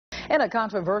In a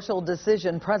controversial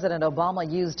decision, President Obama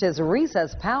used his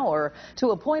recess power to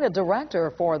appoint a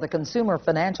director for the Consumer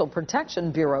Financial Protection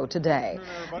Bureau today.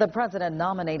 The president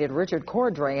nominated Richard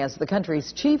Cordray as the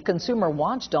country's chief consumer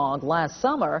watchdog last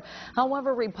summer.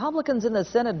 However, Republicans in the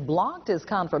Senate blocked his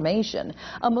confirmation,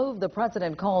 a move the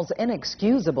president calls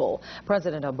inexcusable.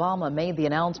 President Obama made the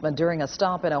announcement during a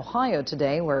stop in Ohio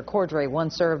today, where Cordray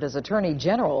once served as Attorney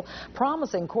General,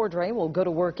 promising Cordray will go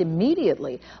to work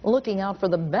immediately, looking out for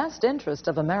the best interest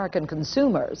of American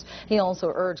consumers. He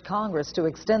also urged Congress to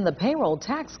extend the payroll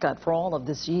tax cut for all of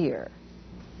this year.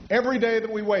 Every day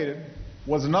that we waited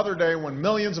was another day when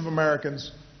millions of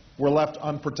Americans were left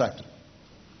unprotected.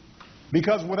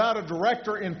 Because without a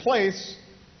director in place,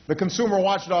 the consumer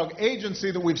watchdog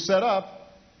agency that we've set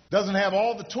up doesn't have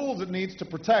all the tools it needs to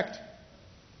protect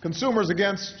consumers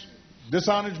against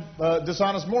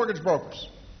dishonest mortgage brokers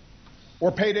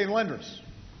or payday lenders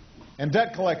and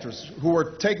debt collectors who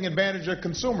are taking advantage of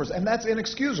consumers, and that's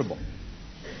inexcusable.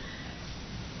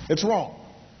 It's wrong.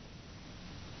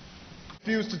 I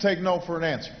refuse to take no for an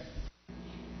answer.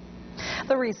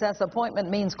 The recess appointment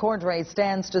means Cordray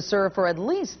stands to serve for at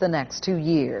least the next 2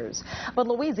 years. But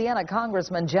Louisiana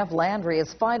Congressman Jeff Landry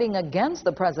is fighting against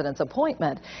the president's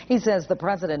appointment. He says the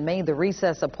president made the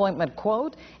recess appointment,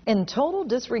 quote, in total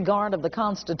disregard of the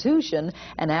Constitution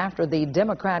and after the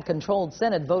Democrat-controlled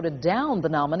Senate voted down the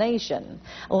nomination.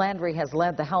 Landry has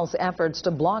led the House efforts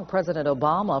to block President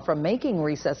Obama from making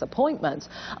recess appointments.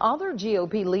 Other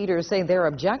GOP leaders say their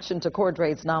objection to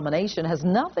Cordray's nomination has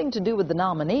nothing to do with the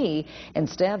nominee.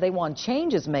 Instead, they want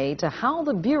changes made to how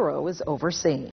the Bureau is overseen.